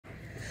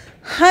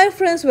Hi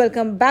friends,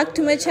 welcome back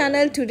to my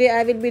channel. Today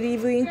I will be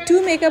reviewing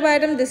two makeup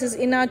items. This is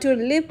Inatur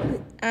lip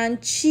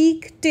and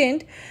cheek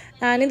tint,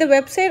 and in the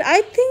website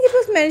I think it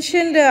was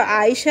mentioned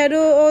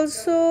eyeshadow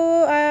also.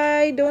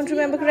 I don't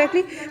remember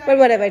correctly, but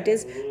whatever it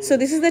is. So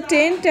this is the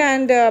tint,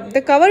 and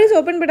the cover is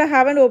open, but I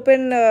haven't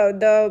opened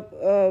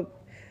the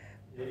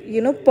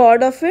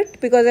pod of it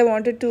because I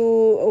wanted to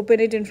open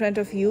it in front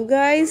of you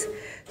guys.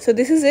 So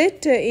this is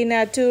it,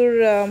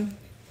 Inatur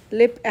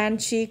lip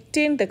and cheek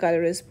tint. The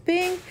color is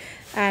pink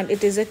and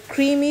it is a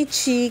creamy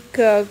cheek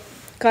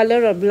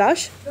color or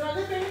blush,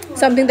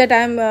 something that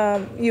I'm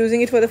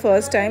using it for the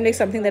first time, like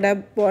something that I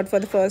bought for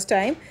the first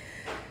time.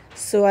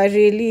 So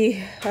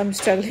I'm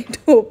struggling to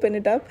open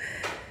it up.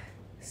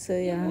 So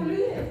yeah,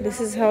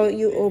 this is how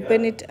you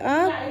open it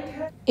up.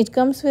 It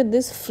comes with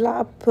this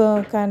flap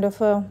kind of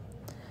a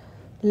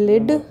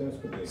lid.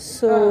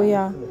 So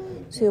yeah,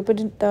 so you open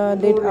it, the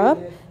lid up,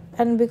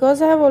 and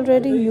because I have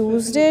already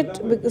used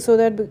it, so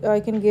that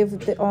I can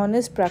give the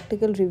honest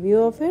practical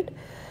review of it.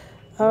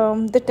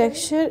 The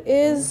texture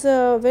is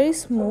very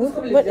smooth,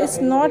 but it's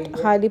not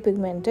highly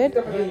pigmented.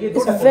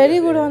 It's very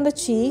good on the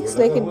cheeks,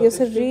 like it gives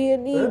a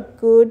really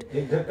good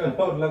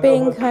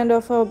pink kind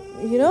of a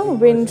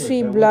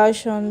wintry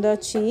blush on the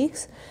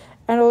cheeks,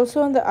 and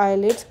also on the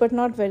eyelids, but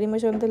not very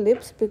much on the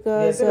lips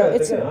because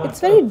it's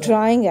very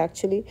drying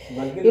actually.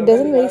 It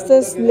doesn't make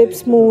the lip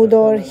smooth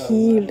or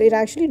healed. It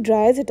actually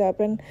dries it up,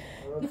 and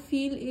the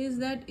feel is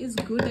that it's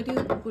good that you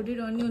put it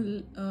on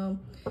your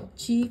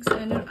cheeks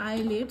and your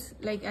eyelids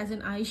like as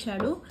an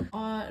eyeshadow,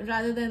 or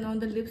rather than on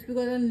the lips,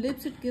 because on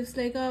lips it gives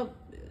like a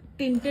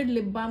tinted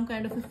lip balm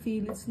kind of a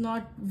feel. It's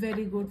not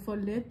very good for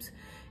lips.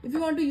 If you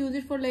want to use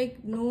it for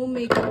like no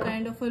makeup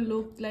kind of a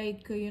look,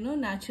 like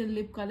natural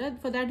lip color,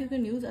 for that you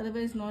can use,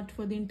 otherwise not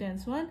for the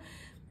intense one.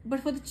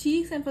 But for the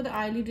cheeks and for the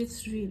eyelid,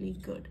 it's really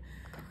good.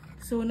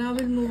 So now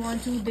we'll move on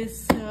to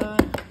this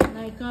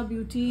Nykaa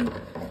Beauty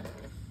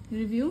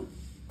review.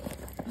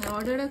 I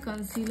ordered a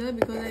concealer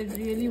because I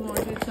really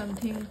wanted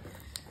something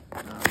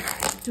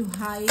to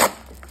hide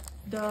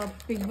the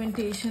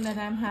pigmentation that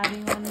I'm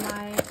having on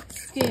my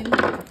skin,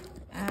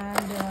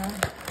 and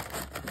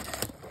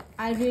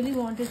I really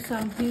wanted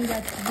something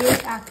that will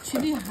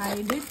actually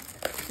hide it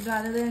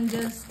rather than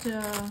just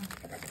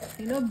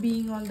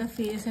being on the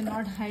face and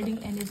not hiding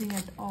anything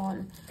at all.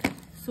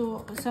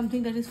 So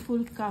something that is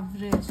full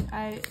coverage.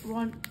 I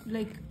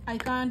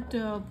can't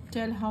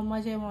tell how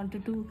much I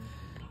wanted to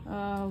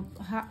how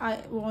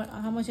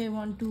much I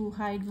want to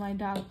hide my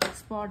dark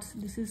spots.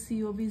 This is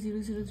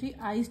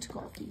COB003 iced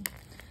coffee.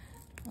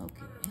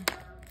 Okay.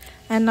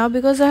 And now,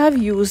 because I have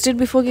used it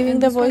before giving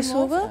the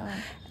voiceover,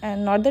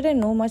 and not that I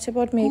know much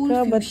about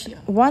makeup, but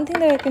one thing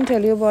that I can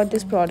tell you about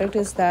this product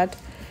is that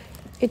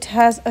it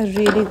has a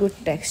really good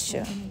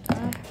texture.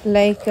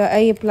 Like I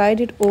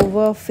applied it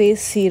over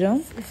face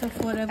serum,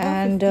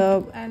 and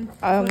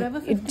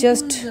it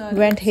just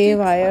went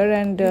haywire,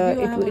 and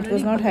it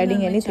was not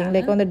hiding anything.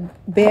 Like on the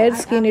bare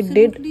skin it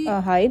did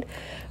hide,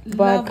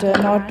 but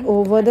not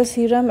over the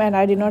serum, and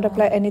I did not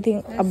apply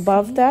anything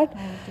above that.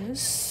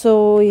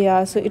 So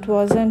yeah, so it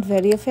wasn't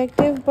very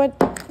effective, but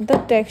the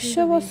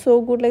texture was so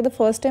good. Like the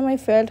first time I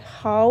felt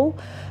how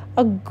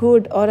a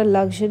good or a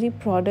luxury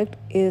product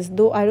is,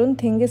 though I don't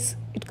think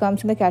it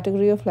comes in the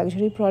category of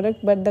luxury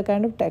product, but the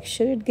kind of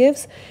texture it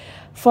gives,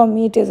 for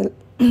me it is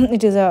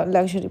it is a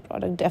luxury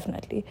product,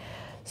 definitely.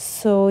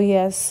 So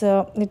yes,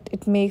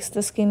 it makes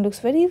the skin looks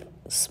very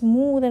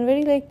smooth and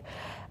very like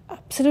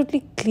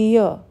absolutely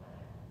clear.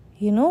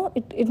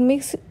 It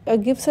makes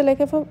gives a like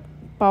a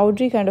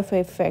powdery kind of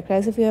effect,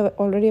 as if you have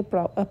already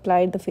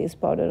applied the face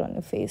powder on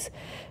your face,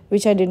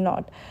 which I did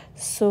not.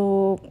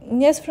 So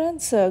yes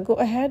friends, go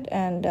ahead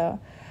and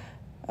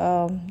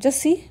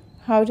just see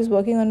how it is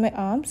working on my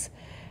arms.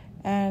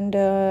 And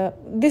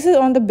this is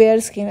on the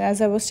bare skin,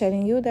 as I was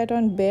telling you that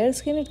on bare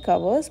skin it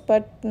covers,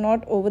 but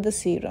not over the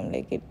serum.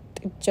 Like it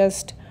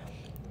just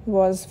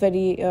was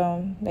very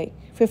like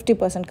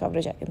 50%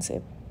 coverage, I can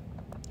say.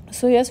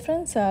 So yes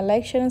friends,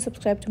 like, share and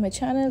subscribe to my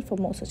channel for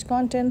more such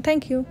content.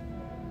 Thank you.